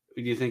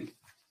 Do you think?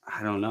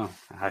 I don't know.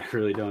 I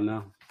really don't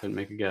know. Couldn't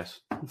make a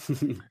guess.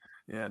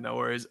 Yeah, no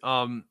worries.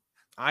 I'm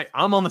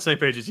on the same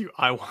page as you.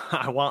 I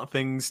want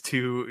things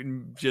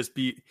to just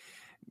be.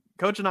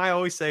 Coach and I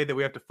always say that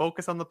we have to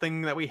focus on the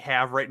thing that we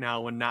have right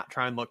now and not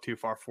try and look too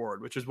far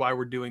forward, which is why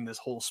we're doing this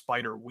whole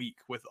Spider Week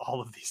with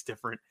all of these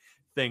different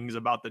things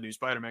about the new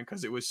Spider-Man,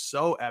 because it was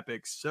so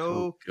epic,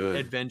 so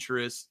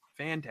adventurous,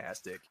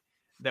 fantastic,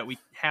 that we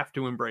have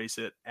to embrace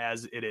it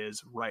as it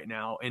is right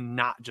now and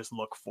not just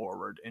look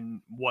forward and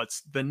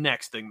what's the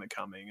next thing that's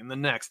coming and the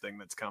next thing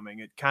that's coming.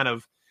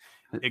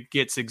 It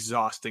gets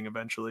exhausting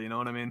eventually, you know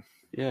what I mean?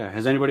 Yeah.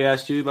 Has anybody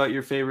asked you about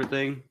your favorite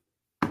thing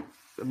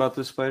about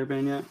this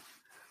Spider-Man yet?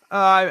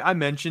 I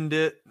mentioned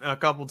it a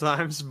couple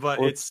times, but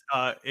it's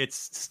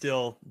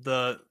still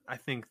the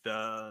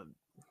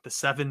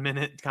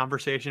 7-minute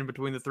conversation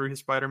between the three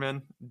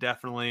Spider-Men.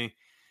 Definitely,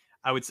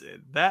 I would say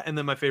that. And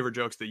then my favorite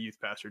joke's the youth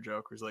pastor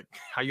joke, was like,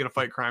 how you gonna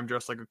fight crime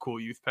dressed like a cool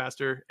youth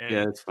pastor? And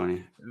yeah, that's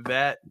funny.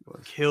 That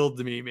killed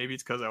me. Maybe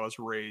it's because I was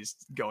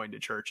raised going to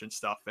church and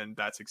stuff, and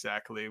that's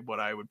exactly what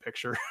I would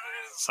picture.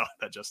 So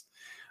that just.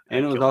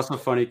 And it was also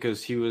funny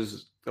because he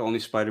was the only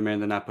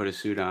Spider-Man to not put a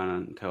suit on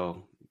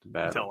until the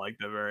battle. Until like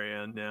the very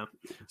end, yeah.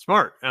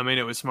 Smart. I mean,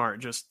 it was smart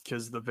just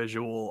because the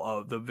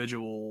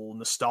visual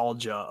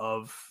nostalgia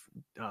of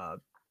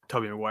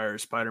Tobey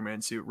Maguire's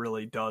Spider-Man suit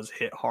really does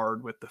hit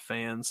hard with the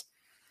fans.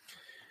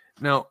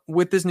 Now,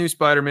 with this new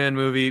Spider-Man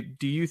movie,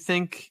 do you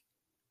think?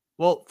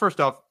 Well,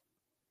 first off,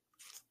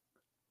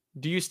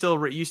 do you still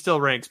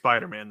rank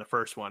Spider-Man, the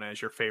first one,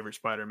 as your favorite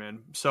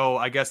Spider-Man? So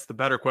I guess the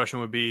better question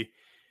would be,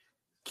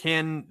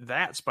 can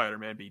that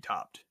Spider-Man be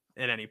topped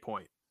at any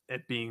point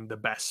at being the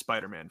best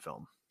Spider-Man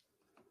film?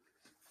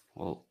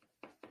 Well,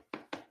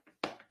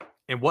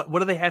 and what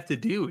do they have to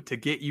do to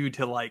get you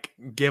to like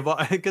give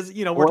up? Because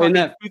we're talking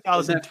in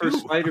 2002. That first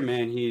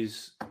Spider-Man,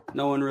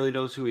 no one really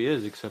knows who he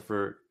is except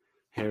for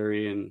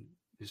Harry and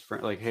his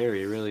friend, like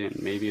Harry, really,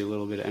 and maybe a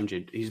little bit of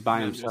MJ. He's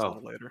by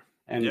himself later,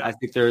 and I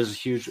think there is a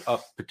huge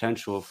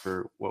potential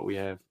for what we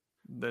have.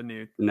 The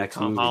new next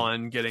Tom movie.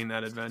 Holland getting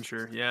that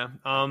adventure. Yeah.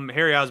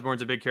 Harry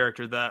Osborn's a big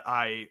character that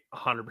I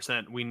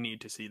 100% we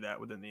need to see that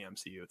within the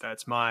MCU.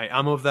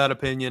 I'm of that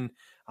opinion.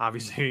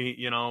 Obviously,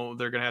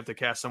 they're going to have to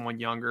cast someone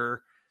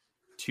younger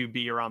to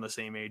be around the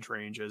same age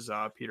range as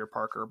Peter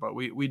Parker, but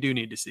we do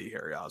need to see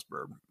Harry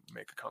Osborn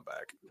make a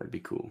comeback. That'd be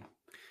cool.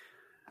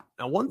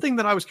 Now, one thing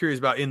that I was curious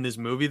about in this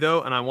movie,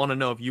 though, and I want to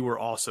know if you were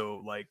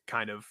also like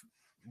kind of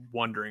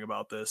wondering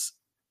about this.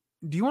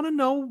 Do you want to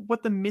know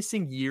what the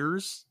missing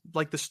years,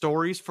 like the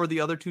stories for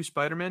the other two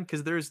Spider-Man?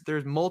 Because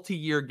there's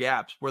multi-year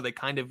gaps where they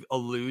kind of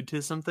allude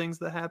to some things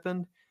that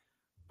happened.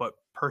 But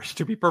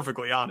to be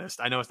perfectly honest,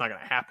 I know it's not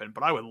going to happen,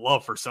 but I would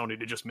love for Sony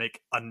to just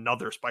make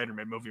another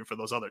Spider-Man movie for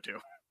those other two.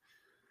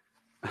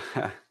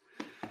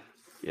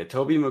 Yeah,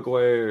 Tobey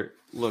Maguire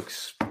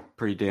looks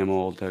pretty damn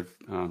old, I'd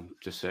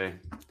just say.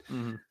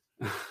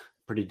 Mm-hmm.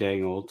 Pretty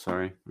dang old,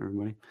 sorry,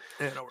 everybody.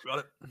 Yeah, don't worry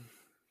about it.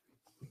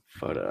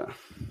 But,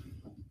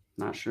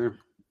 not sure.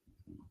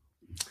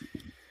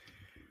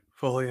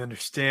 Fully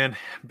understand.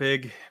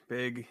 Big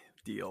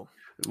deal.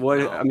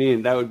 I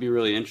mean, that would be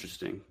really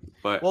interesting.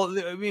 But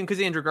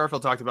because Andrew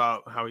Garfield talked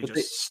about how he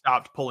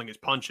stopped pulling his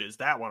punches.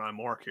 That one I'm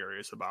more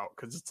curious about,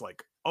 because it's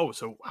like, oh,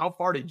 so how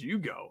far did you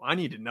go? I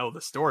need to know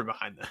the story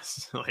behind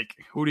this. Like,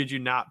 who did you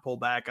not pull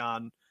back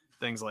on?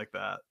 Things like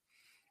that.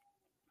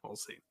 We'll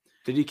see.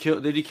 Did he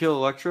kill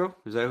Electro?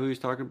 Is that who he's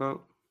talking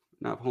about?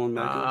 Not pulling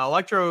back?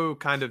 Electro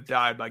kind of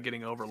died by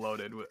getting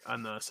overloaded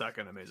on the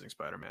second Amazing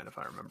Spider-Man, if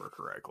I remember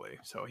correctly.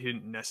 So he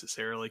didn't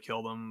necessarily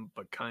kill them,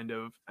 but kind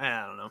of,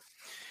 I don't know.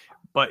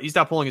 But he's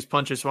not pulling his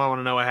punches, so I want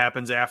to know what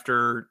happens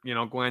after,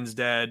 Gwen's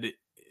dead,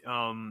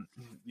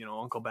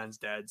 Uncle Ben's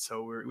dead.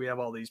 So we have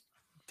all these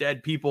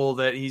dead people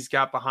that he's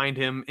got behind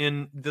him.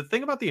 And the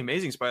thing about the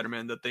Amazing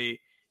Spider-Man that they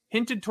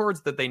hinted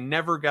towards that they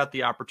never got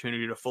the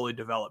opportunity to fully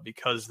develop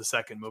because the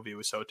second movie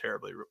was so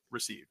terribly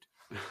received.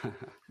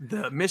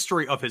 The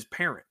mystery of his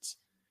parents.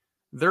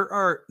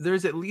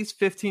 There's at least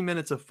 15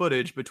 minutes of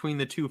footage between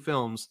the two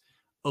films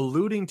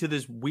alluding to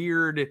this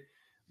weird,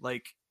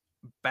 like,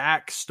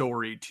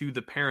 backstory to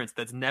the parents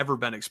that's never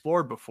been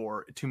explored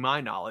before, to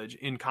my knowledge,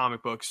 in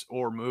comic books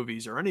or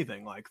movies or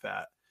anything like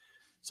that.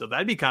 So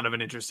that'd be kind of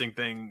an interesting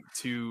thing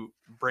to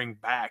bring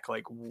back,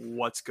 like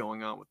what's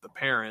going on with the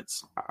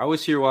parents. I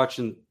was here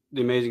watching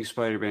The Amazing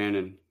Spider-Man,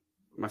 and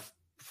my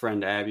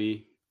friend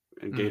Abby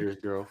and Gator's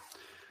girl,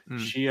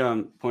 she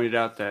pointed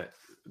out that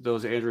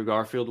those Andrew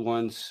Garfield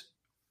ones,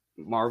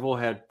 Marvel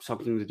had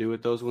something to do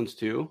with those ones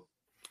too?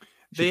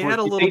 They had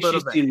a little bit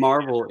of seen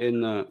Marvel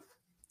in the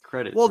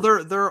credits. Well,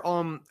 they're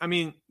I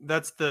mean,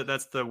 that's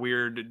the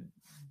weird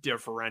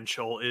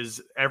differential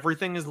is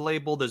everything is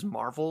labeled as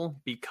Marvel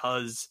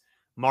because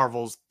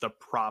Marvel's the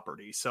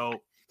property.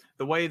 So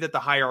the way that the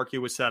hierarchy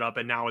was set up,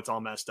 and now it's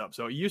all messed up.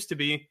 So it used to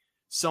be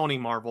Sony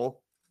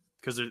Marvel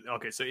because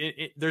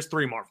there's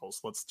three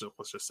Marvels. Let's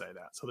just say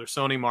that. So there's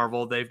Sony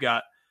Marvel. They've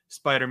got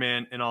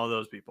Spider-Man and all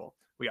those people.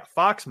 We got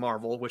Fox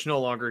Marvel, which no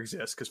longer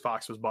exists because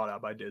Fox was bought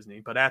out by Disney.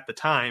 But at the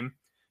time,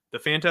 the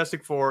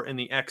Fantastic Four and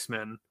the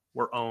X-Men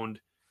were owned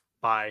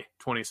by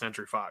 20th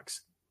Century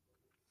Fox.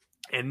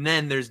 And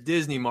then there's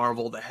Disney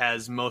Marvel that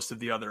has most of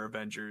the other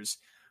Avengers,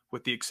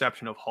 with the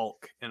exception of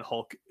Hulk. And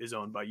Hulk is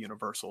owned by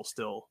Universal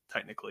still,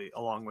 technically,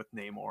 along with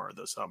Namor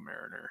the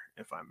Submariner,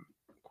 if I'm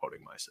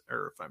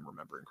if I'm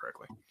remembering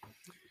correctly.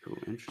 Cool,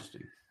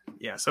 interesting.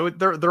 Yeah, so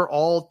they're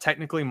all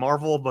technically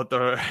Marvel, but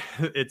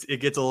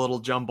it gets a little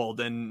jumbled,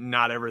 and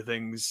not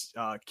everything's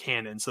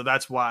canon. So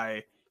that's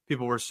why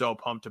people were so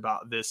pumped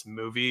about this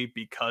movie,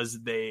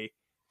 because they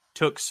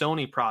took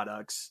Sony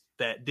products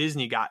that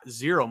Disney got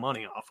zero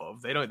money off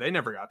of. They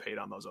never got paid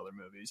on those other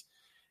movies,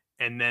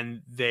 and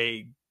then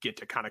they get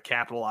to kind of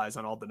capitalize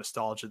on all the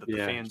nostalgia that the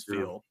fans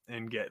feel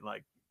and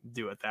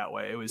do it that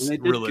way. It was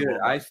really good.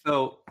 I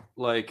felt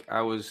like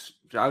I was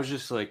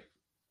just like,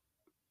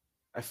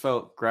 I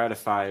felt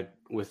gratified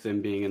with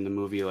them being in the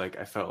movie. Like,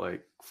 I felt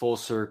like full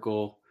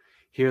circle.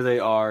 Here they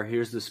are.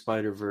 Here's the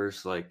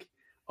Spider-Verse. Like,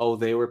 oh,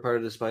 they were part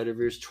of the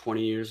Spider-Verse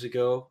 20 years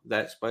ago.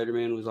 That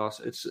Spider-Man was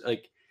awesome. It's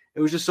like,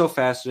 it was just so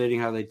fascinating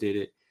how they did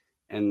it.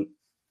 And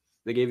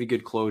they gave you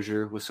good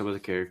closure with some of the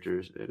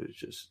characters. And it's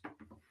just,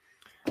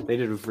 they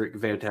did a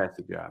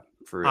fantastic job.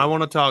 For I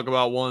want to talk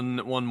about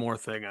one more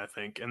thing, I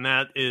think, and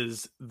that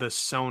is the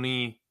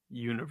Sony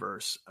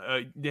universe.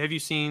 Have you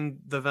seen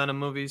the Venom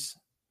movies?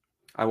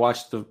 I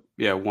watched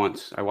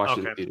once. I watched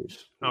it in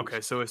theaters. Okay,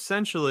 so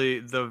essentially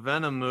the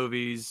Venom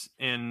movies,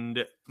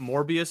 and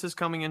Morbius is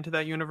coming into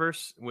that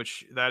universe,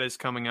 which that is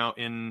coming out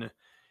in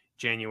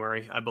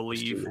January, I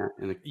believe.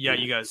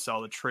 You guys saw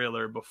the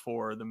trailer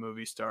before the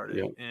movie started.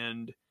 Yep.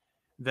 And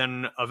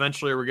then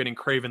eventually we're getting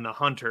Kraven the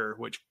Hunter,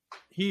 which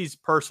he's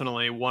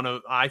personally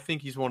I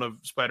think he's one of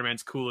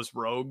Spider-Man's coolest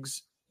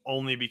rogues,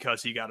 only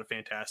because he got a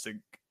fantastic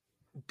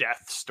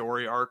death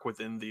story arc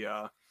within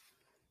the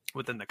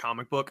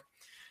comic book.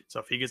 So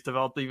if he gets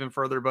developed even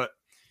further, but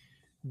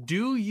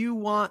do you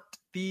want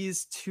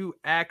these to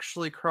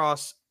actually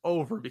cross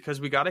over? Because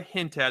we got a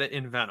hint at it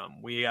in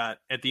Venom. We got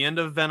at the end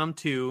of Venom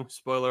 2,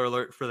 spoiler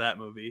alert for that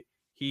movie,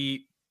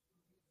 he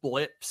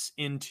blips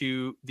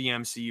into the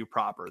MCU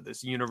proper,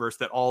 this universe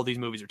that all these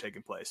movies are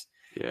taking place.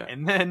 Yeah.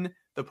 And then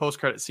the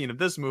post-credit scene of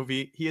this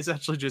movie, he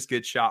essentially just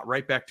gets shot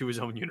right back to his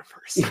own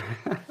universe.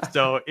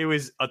 So it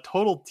was a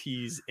total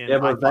tease.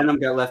 But Venom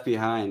got left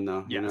behind,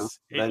 though. Yes.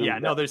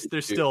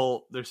 There's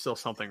still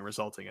something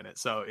resulting in it.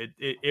 So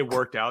it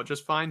worked out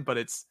just fine. But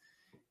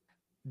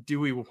do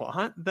we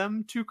want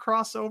them to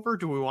cross over?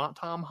 Do we want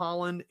Tom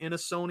Holland in a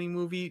Sony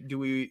movie? Do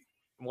we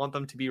want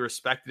them to be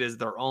respected as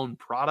their own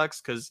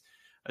products? Because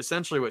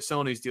essentially what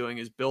Sony's doing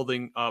is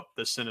building up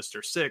the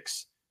Sinister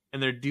Six,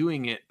 and they're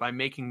doing it by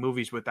making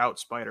movies without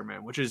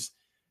Spider-Man, which is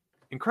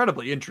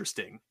incredibly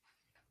interesting.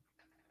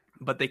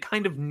 But they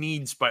kind of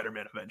need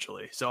Spider-Man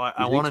eventually. So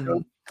I want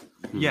to...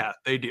 Yeah,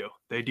 they do.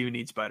 They do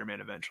need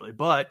Spider-Man eventually.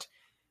 But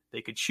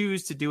they could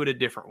choose to do it a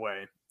different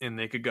way, and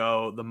they could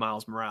go the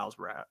Miles Morales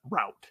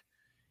route.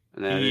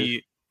 And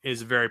he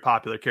is a very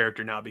popular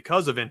character now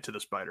because of Into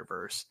the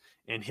Spider-Verse,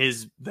 and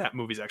that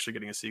movie's actually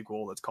getting a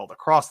sequel that's called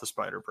Across the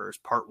Spider-Verse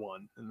Part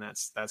 1, and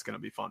that's going to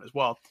be fun as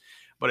well.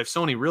 But if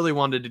Sony really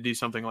wanted to do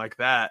something like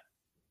that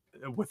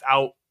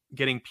without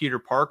getting Peter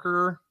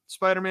Parker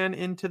Spider-Man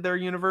into their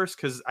universe,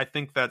 because I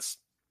think that's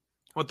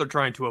what they're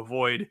trying to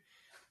avoid,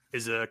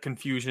 is a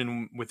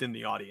confusion within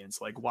the audience.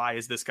 Like, why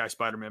is this guy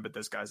Spider-Man, but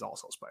this guy's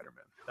also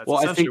Spider-Man?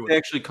 I think they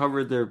actually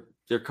covered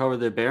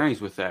their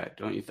bearings with that,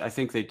 don't you? I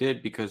think they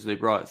did, because they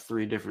brought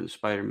 3 different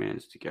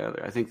Spider-Mans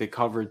together. I think they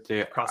covered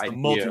across the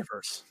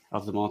multiverse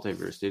of the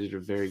multiverse. They did a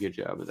very good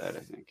job of that, I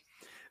think.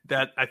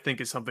 That, I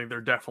think, is something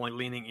they're definitely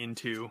leaning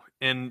into.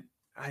 And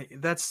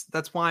that's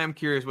why I'm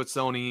curious what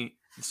Sony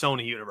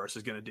Universe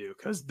is going to do,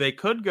 because they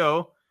could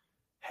go,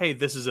 hey,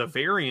 this is a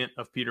variant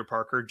of Peter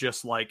Parker,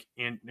 just like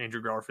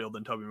Andrew Garfield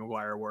and Tobey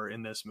Maguire were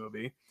in this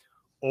movie.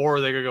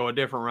 Or they could go a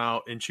different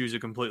route and choose a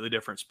completely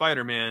different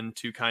Spider-Man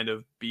to kind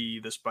of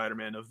be the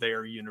Spider-Man of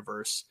their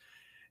universe.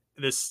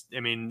 This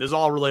is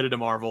all related to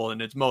Marvel,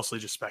 and it's mostly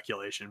just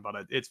speculation, but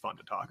it's fun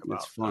to talk about.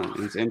 It's fun.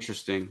 It's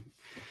interesting.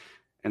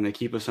 And they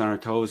keep us on our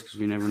toes because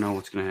we never know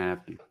what's going to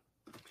happen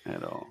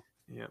at all.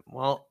 Yeah,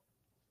 well,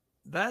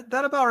 that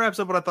about wraps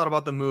up what I thought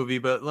about the movie,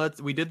 but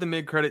we did the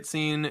mid-credit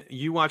scene.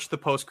 You watched the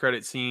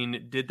post-credit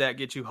scene. Did that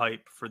get you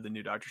hype for the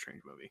new Doctor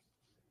Strange movie?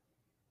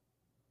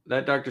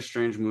 That Doctor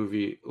Strange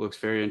movie looks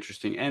very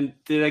interesting. And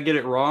did I get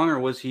it wrong, or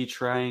was he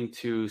trying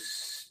to...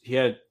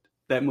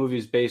 that movie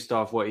is based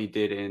off what he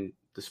did in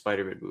the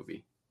Spider-Man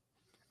movie?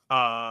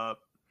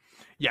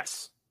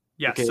 Yes.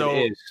 Yeah, Okay, so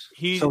it is.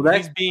 he's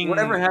being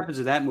whatever happens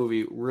in that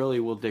movie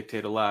really will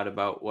dictate a lot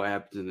about what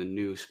happens in the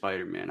new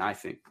Spider-Man, I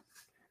think.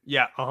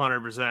 Yeah,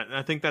 100%.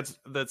 I think that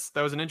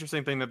was an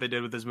interesting thing that they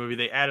did with this movie.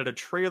 They added a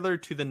trailer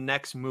to the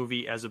next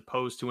movie as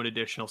opposed to an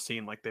additional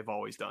scene like they've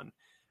always done.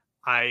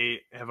 I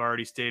have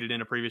already stated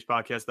in a previous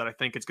podcast that I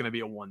think it's going to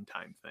be a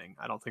one-time thing.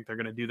 I don't think they're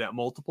going to do that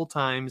multiple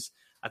times.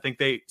 I think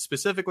they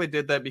specifically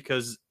did that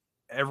because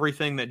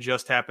everything that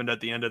just happened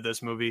at the end of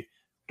this movie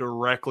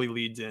directly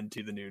leads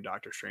into the new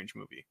Doctor Strange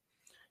movie.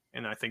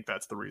 And I think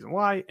that's the reason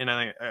why. And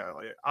I think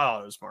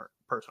thought it was smart,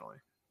 personally.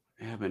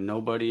 Yeah, but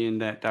nobody in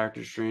that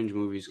Doctor Strange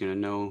movie is going to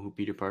know who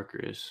Peter Parker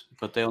is.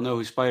 But they'll know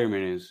who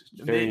Spider-Man is.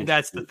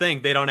 That's the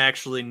thing. They don't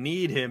actually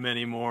need him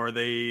anymore.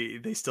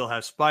 They still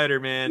have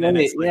Spider-Man.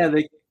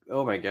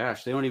 Oh my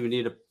gosh, they don't even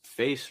need a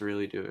face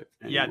really to it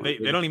anymore. Yeah,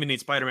 they don't even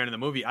need Spider-Man in the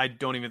movie. I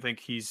don't even think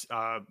he's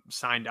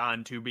signed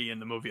on to be in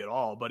the movie at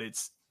all. But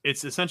it's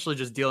essentially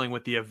just dealing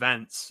with the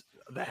events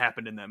that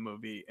happened in that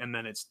movie, and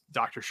then it's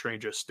Doctor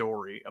Strange's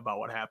story about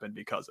what happened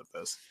because of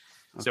this.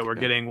 Okay. So we're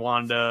getting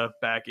Wanda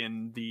back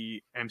in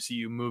the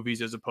MCU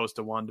movies as opposed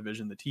to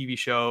WandaVision, the TV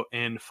show.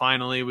 And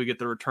finally, we get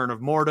the return of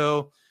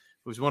Mordo,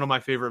 who's one of my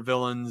favorite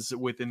villains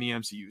within the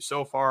MCU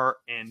so far,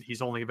 and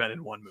he's only been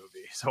in one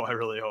movie. So I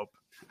really hope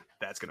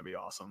that's going to be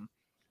awesome.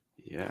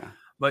 Yeah.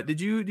 But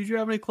did you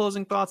have any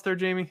closing thoughts there,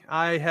 Jamie?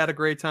 I had a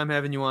great time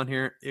having you on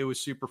here. It was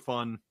super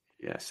fun.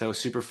 Yes, that was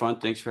super fun.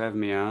 Thanks for having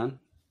me on.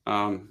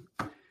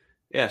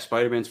 Yeah,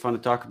 Spider-Man's fun to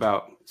talk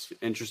about. It's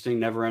interesting,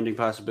 never-ending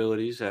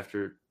possibilities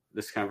after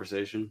this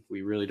conversation.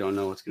 We really don't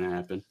know what's going to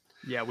happen.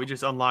 Yeah, we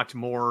just unlocked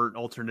more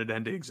alternate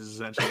endings is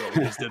essentially what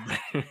we just did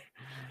there.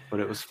 But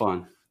it was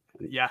fun.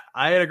 Yeah,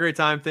 I had a great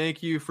time.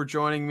 Thank you for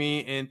joining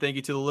me, and thank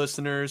you to the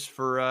listeners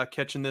for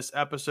catching this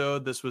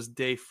episode. This was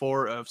day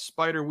 4 of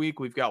Spider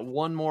Week. We've got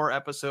one more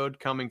episode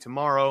coming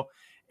tomorrow.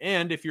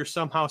 And if you're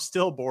somehow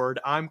still bored,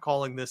 I'm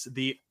calling this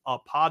the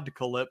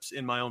Apodcalypse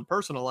in my own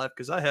personal life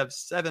because I have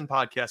 7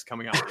 podcasts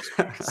coming out this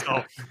week.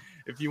 So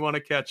if you want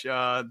to catch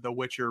the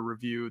Witcher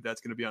review,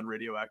 that's going to be on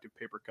Radioactive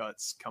Paper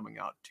Cuts coming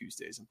out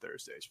Tuesdays and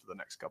Thursdays for the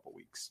next couple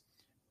weeks.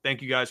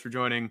 Thank you guys for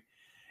joining.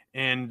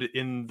 And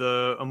in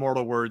the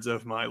immortal words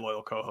of my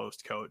loyal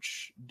co-host,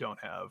 Coach, don't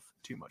have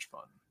too much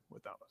fun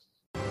without us.